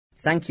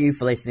Thank you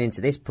for listening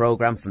to this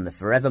programme from the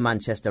Forever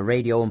Manchester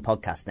Radio and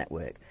Podcast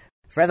Network.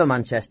 Forever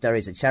Manchester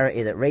is a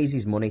charity that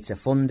raises money to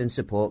fund and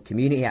support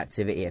community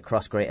activity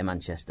across Greater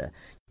Manchester.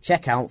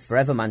 Check out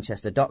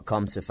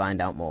forevermanchester.com to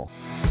find out more.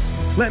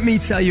 Let me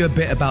tell you a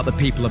bit about the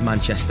people of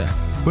Manchester.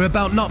 We're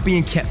about not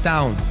being kept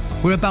down.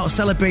 We're about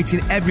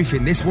celebrating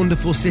everything this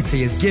wonderful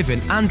city has given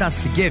and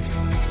has to give.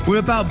 We're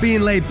about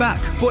being laid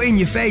back, but in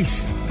your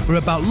face. We're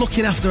about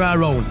looking after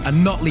our own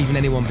and not leaving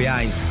anyone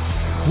behind.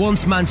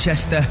 Once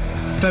Manchester,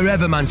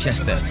 forever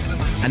Manchester.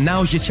 And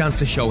now's your chance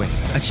to show it.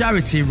 A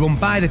charity run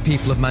by the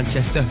people of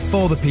Manchester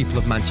for the people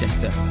of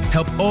Manchester.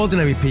 Help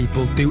ordinary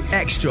people do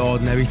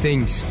extraordinary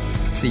things.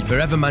 See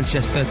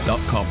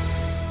forevermanchester.com.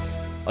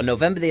 On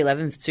November the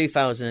 11th,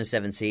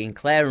 2017,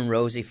 Claire and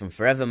Rosie from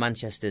Forever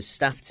Manchester's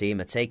staff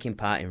team are taking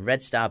part in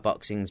Red Star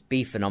Boxing's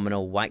Be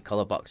Phenomenal white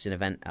collar boxing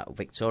event at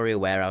Victoria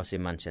Warehouse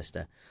in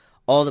Manchester.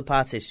 All the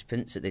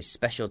participants at this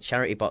special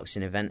charity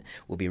boxing event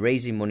will be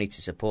raising money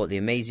to support the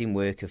amazing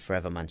work of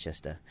Forever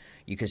Manchester.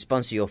 You can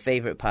sponsor your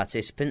favourite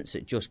participants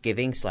at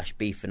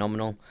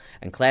JustGiving/BePhenomenal,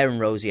 and Claire and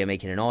Rosie are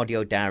making an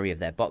audio diary of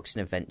their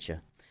boxing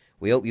adventure.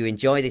 We hope you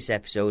enjoy this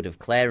episode of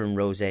Claire and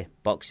Rosie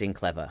Boxing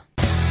Clever.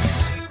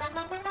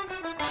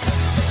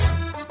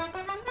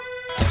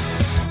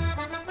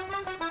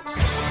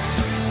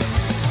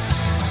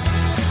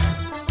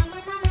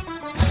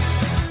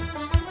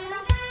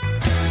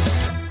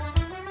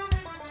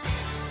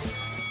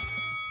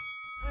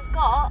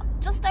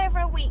 Just over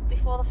a week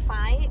before the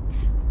fight,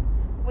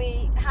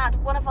 we had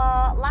one of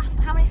our last...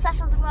 How many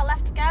sessions have we got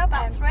left to go?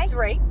 About three?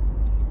 3.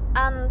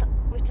 And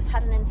we've just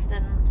had an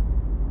incident.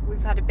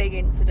 We've had a big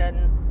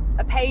incident,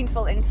 a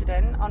painful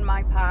incident on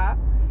my part.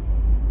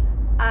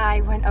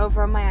 I went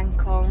over on my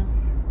ankle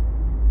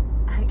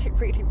and it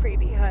really,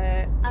 really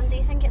hurts. And do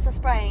you think it's a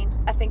sprain?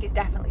 I think it's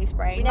definitely a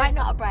sprain. We know it's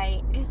not a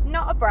break.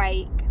 Not a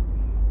break.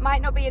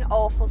 Might not be an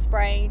awful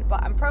sprain,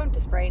 but I'm prone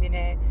to spraining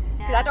it.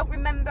 Because I don't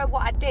remember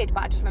what I did,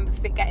 but I just remember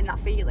getting that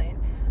feeling.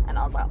 And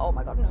I was like, oh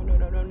my God,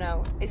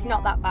 no. It's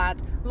not that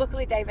bad.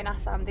 Luckily, Dave and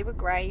Assam, they were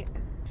great.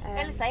 You're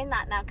only saying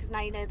that now because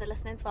now you know they're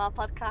listening to our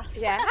podcast.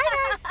 Yeah,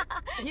 hi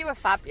guys. You were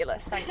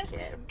fabulous, thank you.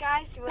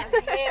 Guys, you were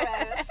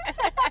heroes.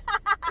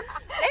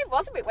 Dave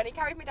was a bit when he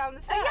carried me down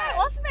the stairs. Yeah, it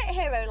was a bit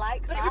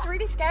hero-like. But it was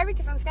really scary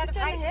because I'm scared of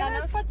heights.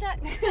 Heroes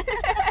project.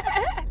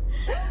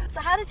 So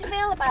how did you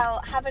feel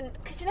about having...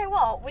 Because you know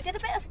what? We did a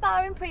bit of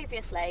sparring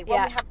previously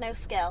when we had no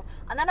skill.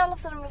 And then all of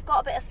a sudden we've got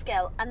a bit of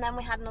skill. And then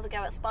we had another go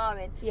at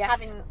sparring,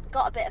 having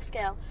got a bit of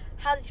skill.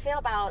 How did you feel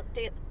about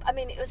doing... I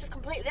mean, it was just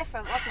completely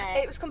different, wasn't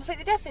it? It was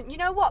completely different. You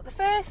know what? The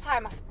first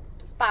time I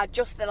sparred,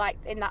 just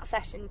in that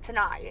session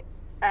tonight,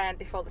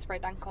 before the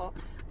sprained ankle,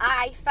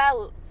 I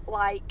felt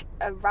like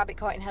a rabbit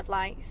caught in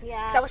headlights.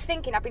 Yeah. So I was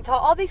thinking, I've been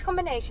taught all these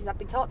combinations, I've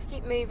been taught to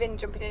keep moving,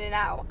 jumping in and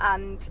out,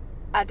 and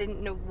I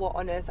didn't know what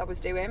on earth I was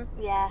doing.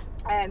 Yeah.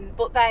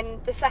 But then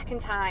the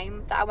second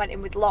time that I went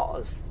in with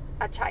Loz,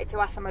 I chatted to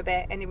Assam a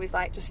bit and he was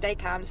like, just stay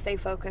calm, just stay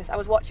focused. I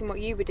was watching what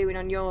you were doing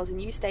on yours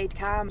and you stayed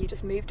calm. You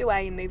just moved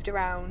away and moved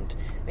around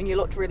and you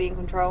looked really in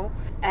control.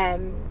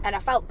 And I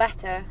felt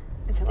better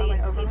until I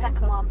went over the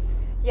second one.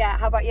 Yeah,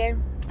 how about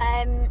you?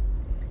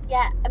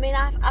 Yeah, I mean,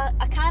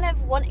 I kind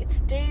of wanted to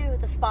do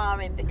the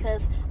sparring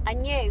because I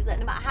knew that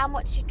no matter how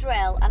much you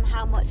drill and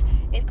how much,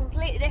 it's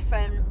completely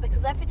different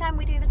because every time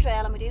we do the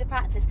drill and we do the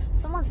practice,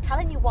 someone's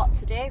telling you what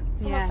to do.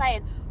 Someone's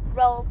saying,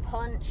 roll,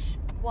 punch,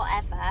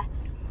 whatever.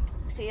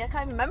 See, I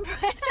can't remember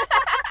it.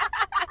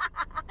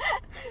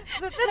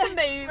 the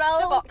moves, roll,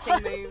 the boxing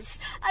punch. Moves.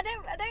 I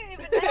don't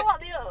even know what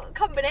the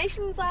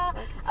combinations are.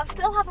 I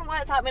still haven't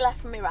worked out my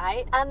left from my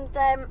right. And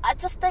I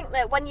just think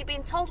that when you're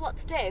being told what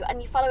to do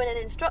and you're following an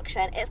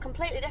instruction, it's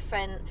completely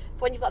different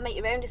when you've got to make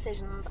your own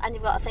decisions and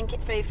you've got to think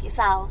it through for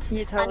yourself.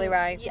 You're totally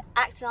right. You're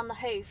acting on the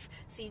hoof,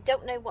 so you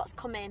don't know what's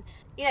coming.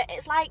 You know,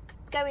 it's like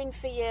going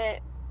for your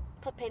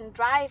flipping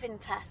driving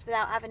test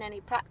without having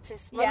any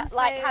practice run-throughs.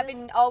 Like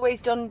having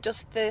always done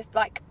just the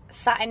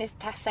sat in his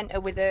test centre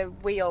with a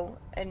wheel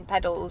and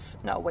pedals.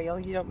 Not a wheel,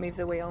 you don't move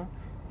the wheel.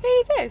 Yeah,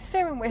 you do,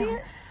 steering wheel.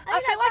 Yeah. I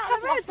feel like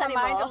I've lost my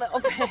anymore. mind a little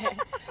bit.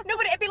 No,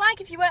 but it'd be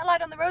like if you weren't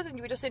allowed on the roads and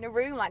you were just in a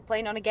room like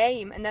playing on a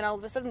game and then all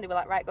of a sudden they were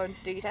like, right, go and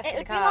do your test in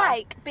the car. It would be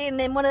like being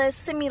in one of those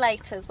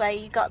simulators where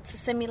you got to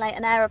simulate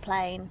an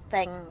aeroplane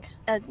thing.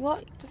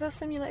 What? Do those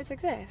simulators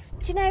exist?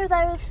 Do you know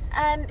those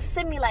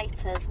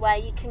simulators where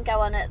you can go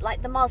on it,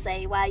 like the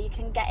Mozzie, where you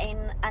can get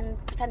in and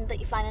pretend that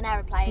you're flying an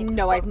aeroplane?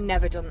 No, I've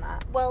never done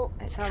that. Well,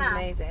 it sounds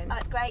amazing. Oh,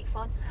 it's great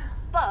fun.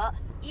 But,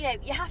 you know,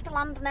 you have to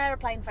land an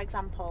aeroplane, for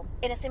example,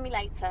 in a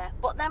simulator.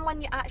 But then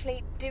when you're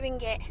actually doing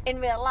it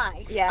in real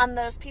life, and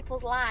there's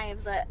people's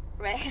lives at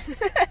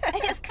risk,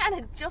 it's kind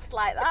of just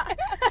like that.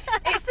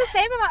 It's the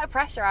same amount of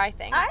pressure, I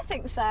think. I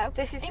think so.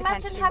 This is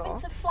Imagine having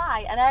to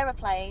fly an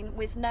aeroplane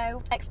with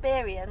no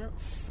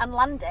experience and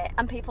land it,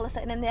 and people are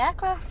sitting in the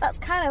aircraft. That's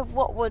kind of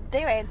what we're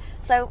doing.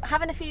 So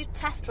having a few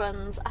test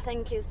runs, I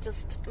think, is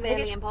just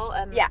really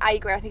important. Yeah, I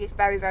agree. I think it's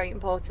very, very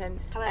important.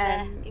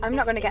 However, I'm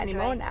not going to get any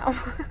more now.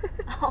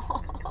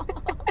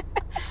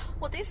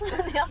 We'll do some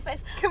in the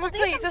office. Can we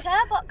please do some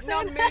chair boxing?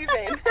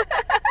 Non-moving.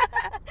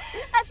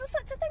 Is there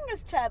such a thing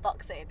as chair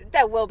boxing?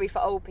 There will be for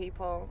old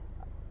people.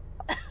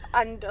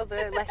 And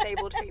other less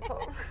abled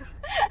people.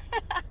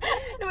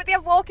 No, but they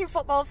have walking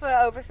football for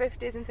over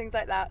 50s and things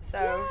like that, so...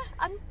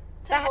 Yeah, and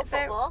table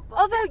football. But...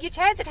 Although your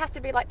chairs would have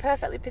to be like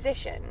perfectly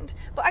positioned.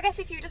 But I guess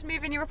if you were just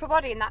moving your upper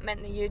body and that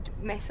meant that you'd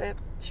miss a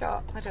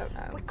shot, I don't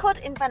know. We could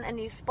invent a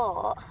new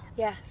sport.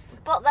 Yes.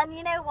 But then,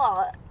 you know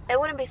what? It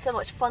wouldn't be so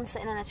much fun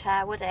sitting in a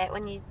chair, would it?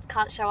 When you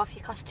can't show off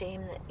your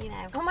costume, that, you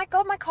know. Oh my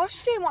god, my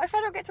costume. What if I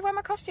don't get to wear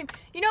my costume?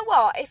 You know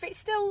what? If it's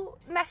still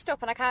messed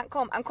up and I can't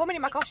come, I'm coming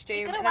in my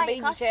costume and I'm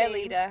being your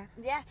cheerleader.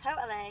 Yeah,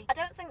 totally. I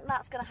don't think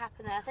that's going to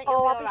happen though. I think Oh,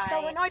 you'll I'll be be so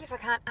alright. annoyed if I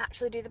can't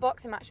actually do the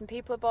boxing match and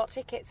people have bought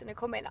tickets and are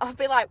coming. I'll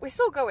be like, we're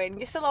still going.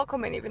 You're still all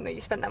coming even though you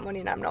spent that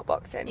money and I'm not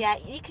boxing. Yeah,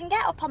 you can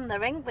get up on the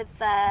ring with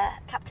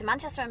Captain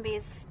Manchester and be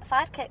his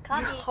sidekick,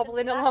 can't you?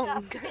 Hobbling You can do along.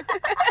 that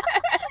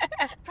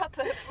job.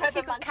 Proper Forever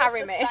could Manchester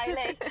carry me.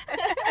 styling.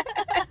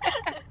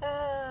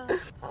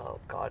 Oh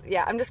god.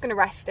 Yeah, I'm just going to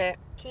rest it.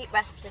 Keep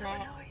resting So it.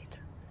 annoyed.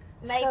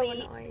 Maybe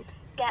So annoyed.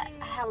 get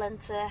Helen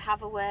to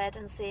have a word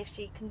and see if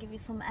she can give you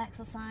some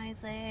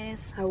exercises.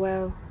 I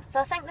will. So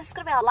I think this is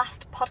going to be our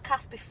last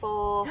podcast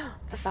before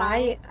The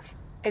fight.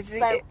 If the-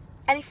 So,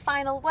 any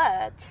final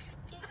words?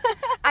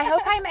 I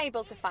hope I'm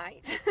able to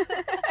fight.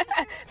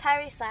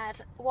 Terry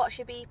said, what's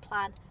your B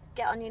plan?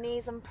 Get on your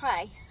knees and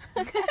pray.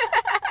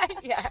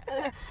 Yeah.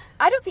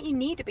 I don't think you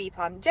need a B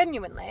plan,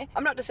 genuinely.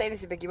 I'm not just saying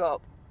this to big you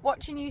up.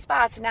 Watching you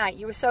spar tonight,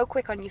 you were so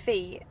quick on your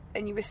feet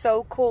and you were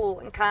so cool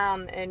and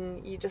calm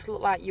and you just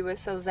looked like you were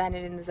so zen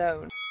and in the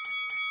zone.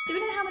 Do we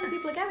know how many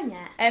people are going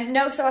yet?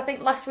 No, so I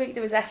think last week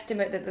there was an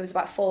estimate that there was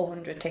about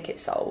 400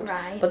 tickets sold.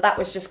 Right. But that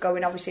was just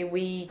going,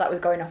 obviously that was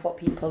going off what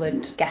people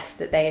had guessed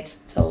that they had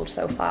sold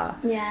so far.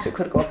 Yeah. So it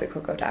could go up, it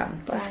could go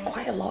down. But Right. it's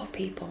quite a lot of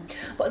people.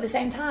 But at the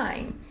same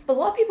time, a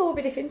lot of people will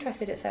be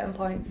disinterested at certain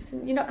points.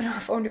 You're not going to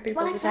have 400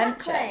 people's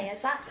attention.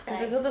 Exactly.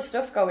 There's other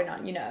stuff going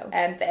on, you know.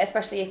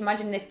 Especially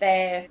imagine if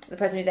the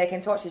person who they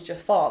came to watch is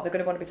just 4, they're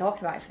going to want to be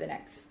talking about it for the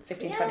next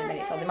 15, 20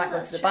 minutes, or they might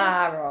go to the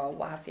bar or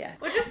what have you.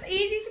 Well, just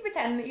easy to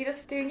pretend that you're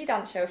just doing your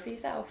dance show for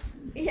yourself.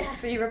 Yeah.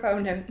 For your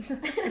opponent.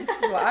 This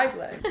is what I've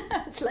learned.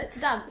 Let's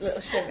dance.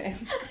 Little shimmy.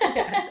 We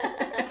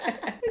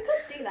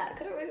could do that,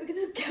 couldn't we? We could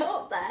just go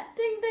up there.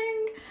 Ding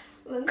ding.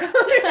 They wouldn't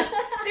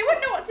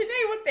know what to do,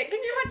 would they? Can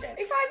you imagine?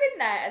 If I'm in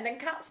there and then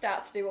Kat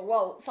starts to do a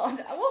waltz, I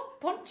won't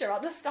punch her,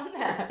 I'll just stand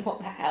there. What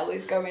the hell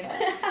is going on?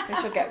 I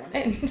shall get one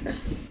in.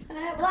 I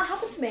know. Well, that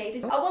happened to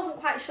me. I wasn't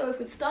quite sure if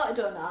we'd started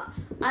or not,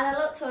 and I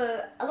looked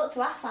to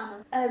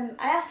Assam. And,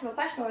 I asked him a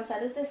question where I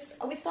said,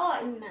 "Are we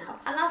starting now?"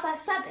 And as I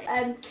said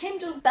it, Kim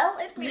just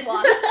belted me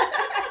one.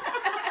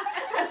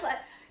 I was like,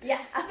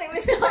 "Yeah, I think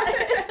we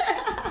started."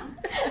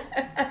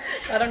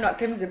 Glad I'm not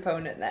Kim's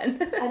opponent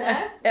then. I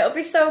know. It'll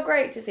be so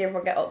great to see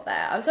everyone get up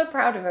there. I'm so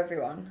proud of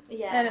everyone.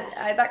 Yeah.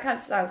 And that kind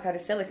of sounds kind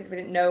of silly because we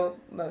didn't know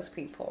most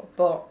people,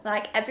 but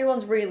like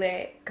everyone's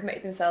really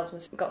committed themselves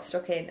and got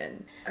stuck in,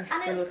 and I'm And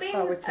really it's looking been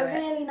forward to a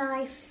really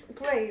nice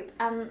group,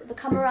 and the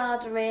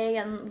camaraderie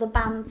and the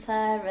banter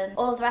and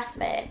all of the rest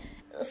of it.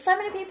 So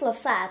many people have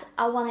said,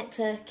 I want it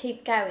to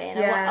keep going.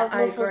 Yeah, I'd love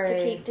I us to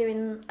agree. keep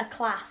doing a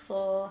class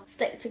or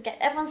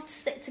everyone's to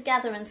stick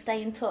together and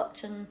stay in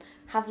touch and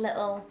have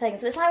little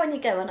things. So it's like when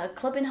you go on a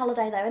clubbing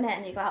holiday though, isn't it?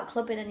 And you go out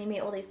clubbing and you meet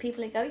all these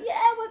people and you go, yeah,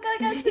 we're going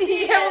to go to the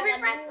Yeah, we'll be and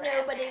friends then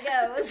nobody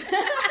goes.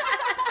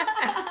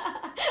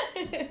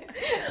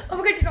 Oh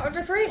my god, you know what I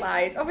just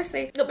realised?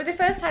 Obviously, it'll be the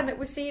first time that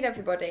we've seen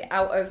everybody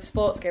out of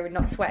sports gear and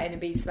not sweating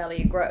and being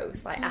smelly and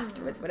gross, like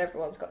afterwards when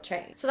everyone's got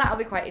changed. So that'll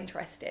be quite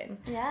interesting.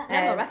 Yeah,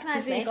 then we'll recognise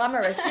to see me. A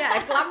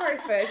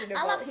glamorous version of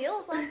I'll us. have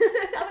heels on.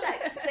 I'm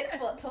like 6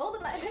 foot tall.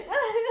 I'm like, what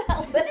the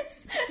hell is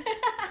this?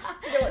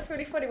 You know what's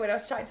really funny? When I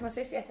was chatting to my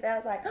sister yesterday, I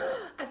was like, oh,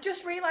 I've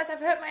just realised I've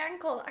hurt my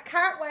ankle. I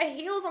can't wear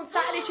heels on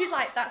Saturday. She's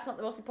like, that's not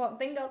the most important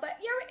thing. I was like,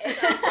 yeah, it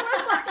is. I wear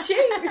flat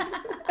shoes.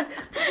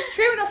 But it's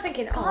true. And I was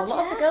thinking, a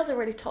lot of the girls are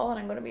really tall and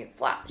I'm going to be in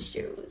flat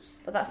shoes.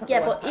 But that's not Yeah,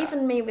 the worst but part.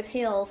 even me with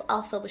heels,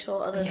 I'll still be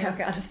shorter than Yeah,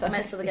 okay, I understand.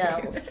 most of the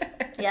girls.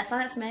 Yes,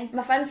 that's me.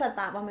 My friend said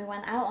that when we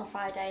went out on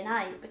Friday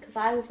night because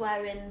I was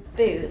wearing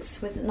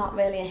boots with not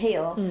really a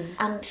heel,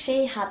 and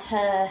she had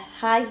her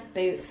high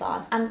boots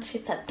on, and she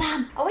said,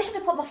 "Damn, I wish I'd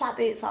have put my flat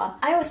boots on."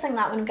 I always think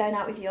that when I'm going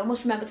out with you, I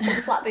must remember to put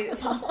my flat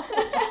boots on.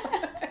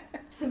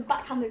 Some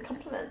backhanded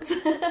compliments.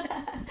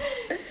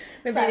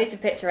 Maybe you need to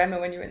picture Emma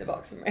when you're in the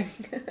boxing ring.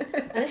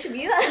 And it should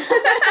be there.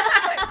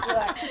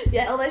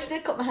 Yeah, although she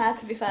did cut my hair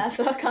to be fair,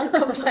 so I can't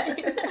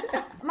complain.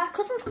 My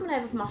cousin's coming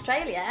over from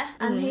Australia,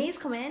 and he's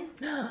coming.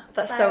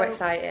 That's so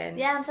exciting.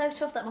 Yeah, I'm so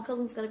chuffed that my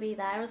cousin's going to be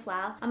there as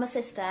well. And my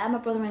sister, my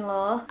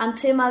brother-in-law, and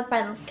 2 of my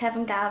friends,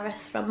 Kevin Gareth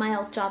from my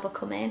old job, are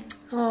coming.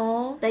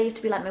 Aww. They used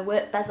to be like my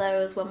work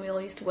bezos when we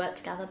all used to work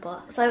together,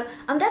 but... So,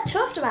 I'm dead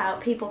chuffed about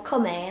people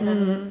coming,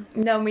 and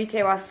No, me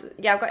too. I've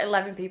got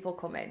 11 people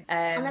coming.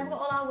 then we've got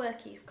all our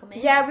workies coming.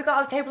 Yeah, we've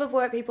got a table of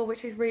work people,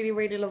 which is really,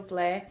 really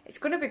lovely. It's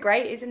going to be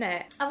great, isn't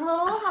it? And we'll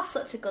all have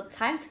such a good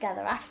time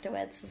together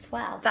afterwards as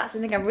well. That's the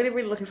thing. I'm really,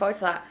 really looking forward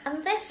to that.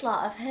 And this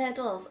lot have heard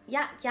us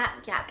yak,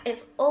 yak, yak.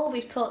 It's all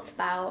we've talked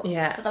about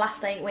Yeah. for the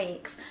last 8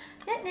 weeks.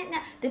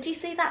 Yeah. Did you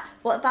see that?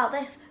 What about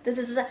this?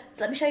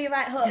 Let me show you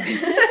right hook.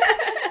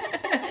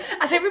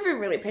 I think we've been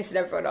really pissing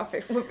everyone off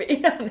if we're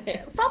being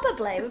honest.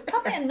 Probably. We've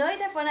probably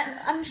annoyed everyone.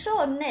 I'm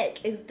sure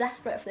Nick is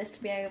desperate for this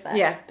to be over.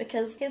 Yeah.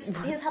 Because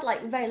he's had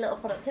like very little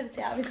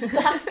productivity out of his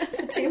staff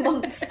for 2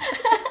 months.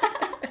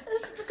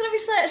 Just going to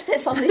research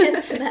this on the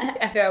internet.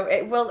 Yeah,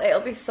 no,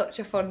 it'll be such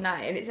a fun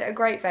night, and it's at a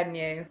great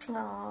venue.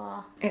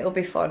 Aww. It'll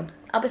be fun.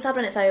 I'll be sad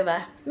when it's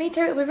over. Me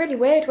too, it'll be really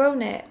weird,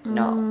 won't it?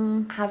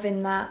 Not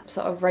having that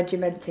sort of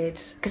regimented.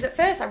 Because at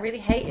first I really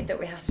hated that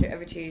we had to do it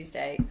every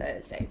Tuesday,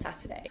 Thursday,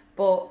 Saturday.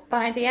 But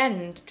by the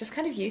end, just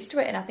kind of used to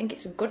it, and I think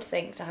it's a good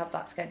thing to have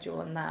that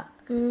schedule and that.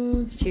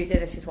 It's Tuesday,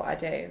 this is what I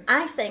do.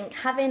 I think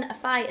having a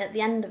fight at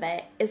the end of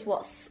it is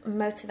what's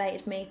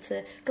motivated me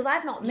to... Because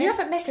I've not missed... You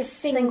haven't missed a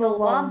single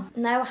one.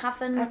 No, I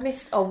haven't. I've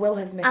missed, or will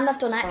have missed. And I've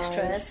done 5.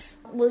 extras.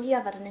 Well, you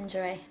have had an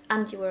injury,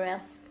 and you were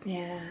ill.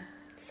 Yeah.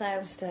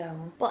 So,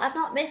 still. But I've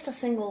not missed a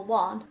single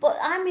one. But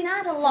I mean, I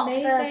had a lot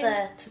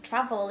further to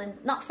travel,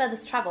 not further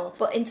to travel,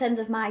 but in terms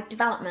of my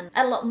development, I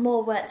had a lot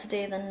more work to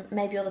do than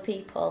maybe other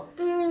people.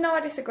 No,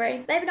 I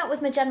disagree. Maybe not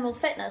with my general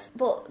fitness,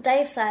 but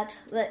Dave said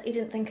that he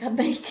didn't think I'd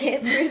make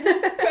it through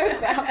the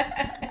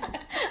programme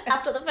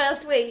after the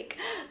first week.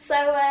 So,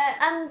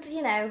 and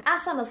you know,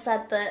 Assam has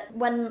said that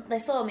when they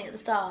saw me at the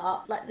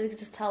start, like they could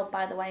just tell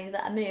by the way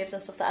that I moved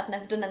and stuff that I'd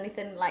never done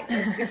anything like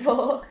this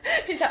before.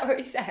 Is that what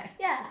he said?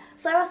 Yeah.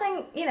 So I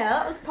think, you know,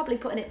 that was probably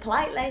putting it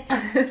politely.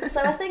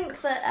 So I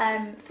think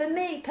that for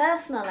me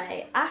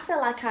personally, I feel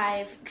like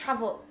I've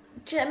travelled...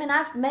 Do you know what I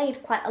mean? I've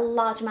made quite a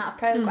large amount of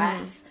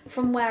progress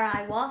from where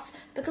I was,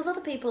 because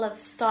other people have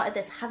started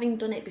this having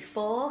done it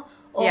before,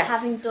 or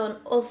having done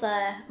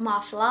other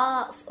martial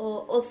arts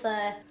or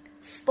other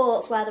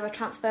sports where there are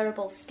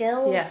transferable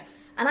skills.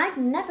 Yes. And I've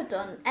never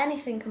done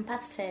anything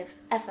competitive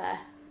ever.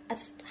 I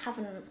just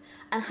haven't.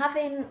 And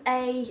having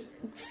a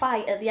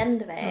fight at the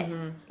end of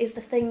it is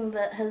the thing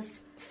that has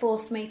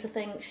forced me to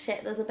think,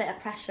 shit, there's a bit of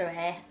pressure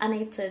here. I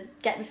need to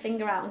get my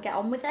finger out and get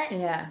on with it.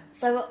 Yeah.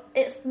 So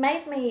it's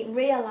made me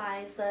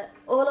realise that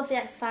all of the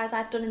exercise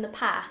I've done in the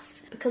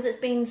past, because it's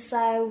been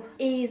so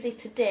easy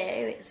to do,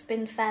 it's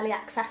been fairly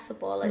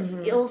accessible,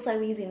 it's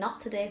also easy not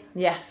to do.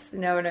 Yes,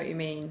 no, I know what you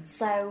mean.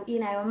 So, you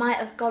know, I might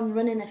have gone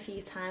running a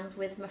few times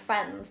with my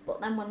friends,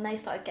 but then when they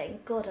started getting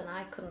good and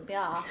I couldn't be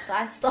arsed,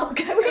 I stopped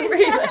going.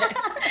 Really?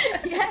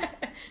 Yeah.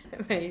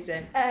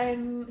 Amazing.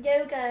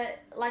 Yoga,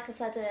 like I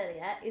said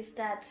earlier, is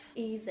dead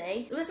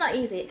easy. Well, it's not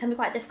easy, it can be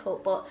quite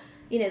difficult, but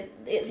you know,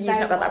 it's You've very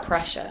not got much, that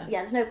pressure.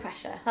 Yeah, there's no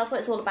pressure. That's what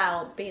it's all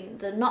about,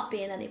 there not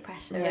being any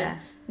pressure and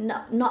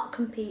not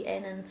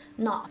competing and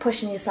not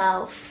pushing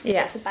yourself.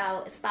 Yes.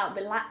 It's about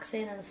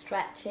relaxing and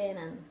stretching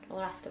and all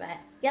the rest of it.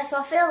 Yeah, so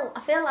I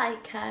feel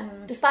like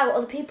despite what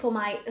other people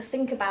might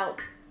think about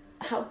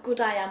how good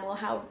I am or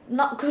how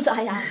not good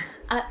I am,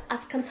 I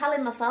can tell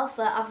in myself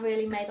that I've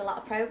really made a lot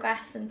of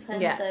progress in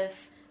terms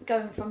of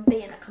going from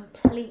being a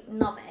complete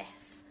novice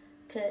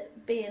to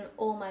being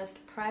almost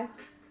pro.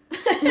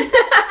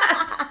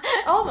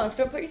 Almost,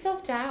 don't put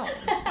yourself down.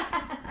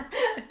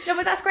 No,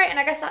 but that's great, and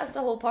I guess that's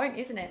the whole point,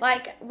 isn't it?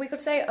 Like, we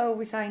could say, oh,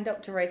 we signed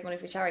up to raise money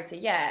for charity.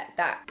 Yeah,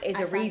 that is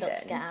a reason. I signed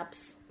up to get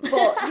abs.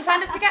 But you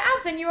signed up to get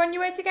abs and you're on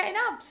your way to getting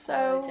abs,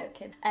 so... Oh,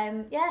 joking.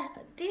 Yeah,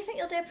 do you think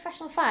you'll do a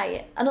professional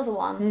fight? Another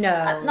one?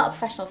 No. Not a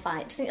professional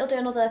fight. Do you think you'll do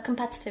another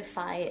competitive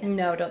fight?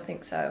 No, I don't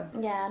think so.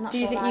 Yeah, I'm not Do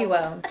you sure think I you would.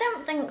 will? I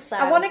don't think so.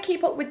 I want to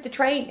keep up with the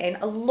training.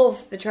 I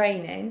love the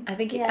training. I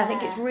think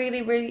it's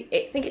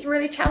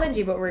really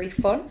challenging but really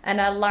fun,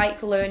 and I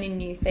like learning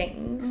new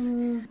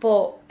things.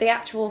 But the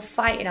actual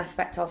fighting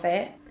aspect of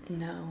it,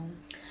 no.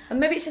 And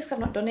maybe it's just 'cause I've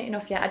not done it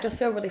enough yet. I just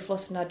feel really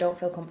flustered and I don't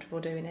feel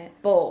comfortable doing it.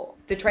 But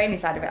the training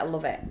side of it, I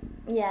love it.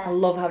 Yeah. I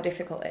love how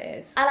difficult it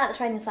is. I like the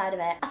training side of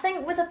it. I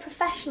think with a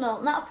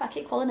professional, I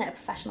keep calling it a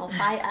professional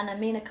fight, and I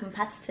mean a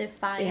competitive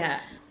fight. Yeah.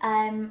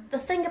 The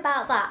thing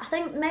about that, I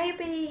think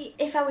maybe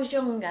if I was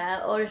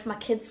younger or if my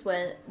kids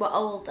were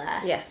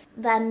older, Yes.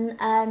 then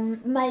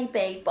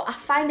maybe. But I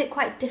find it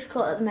quite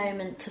difficult at the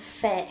moment to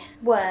fit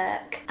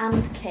work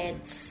and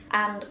kids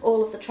and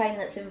all of the training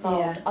that's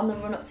involved on the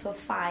run up to a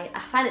fight. I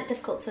find it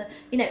difficult to,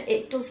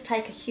 it does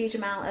take a huge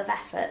amount of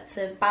effort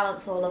to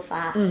balance all of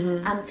that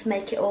and to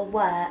make it all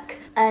work.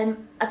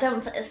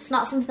 It's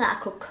not something that I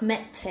could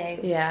commit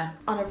to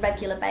on a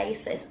regular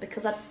basis,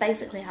 because I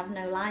basically have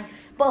no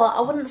life. But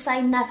I wouldn't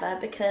say never,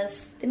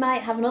 because they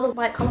might have another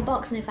white collar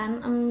boxing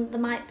event and there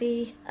might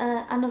be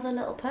another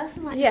little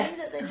person like me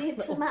that they need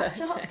to match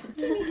up.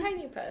 Teeny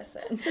tiny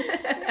person.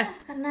 I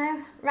don't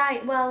know.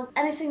 Right, well,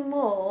 anything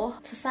more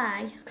to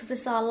say? Because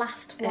this is our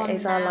last one. It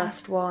is our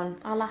last one.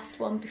 Our last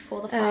one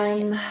before the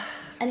fight.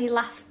 Any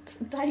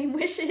last dying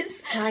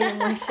wishes? Dying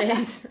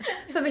wishes.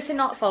 For me to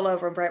not fall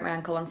over and break my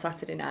ankle on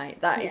Saturday night.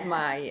 That is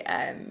my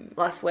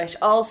last wish.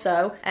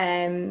 Also,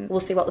 we'll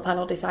see what the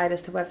panel decide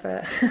as to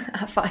whether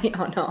I fight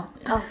or not.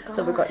 Oh, God.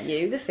 So we've got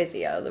you, the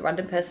physio, the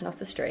random person off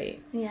the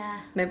street.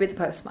 Yeah. Maybe the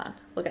postman.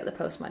 We'll get the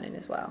postman in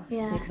as well.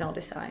 Yeah. You can all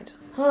decide.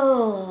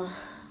 Oh,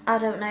 I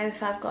don't know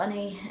if I've got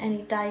any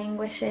dying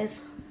wishes.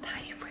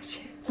 Dying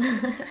wishes.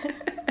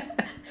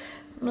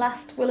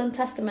 Last will and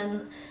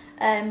testament.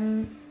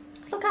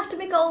 Look after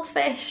me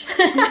goldfish.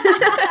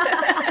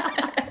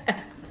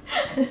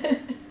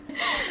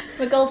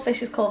 My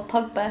goldfish is called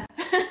Pogba.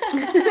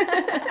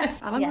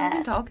 How long have we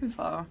been talking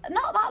for?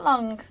 Not that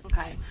long.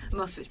 Okay,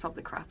 most of it's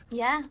probably crap.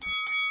 Yeah.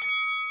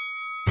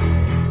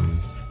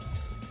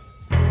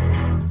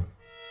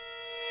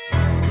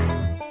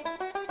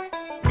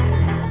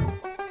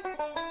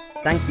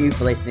 Thank you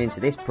for listening to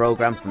this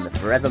programme from the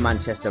Forever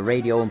Manchester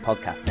Radio and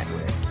Podcast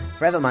Network.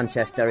 Forever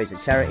Manchester is a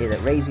charity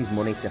that raises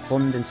money to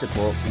fund and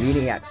support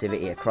community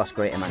activity across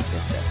Greater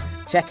Manchester.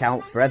 Check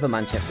out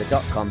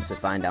forevermanchester.com to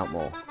find out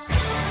more.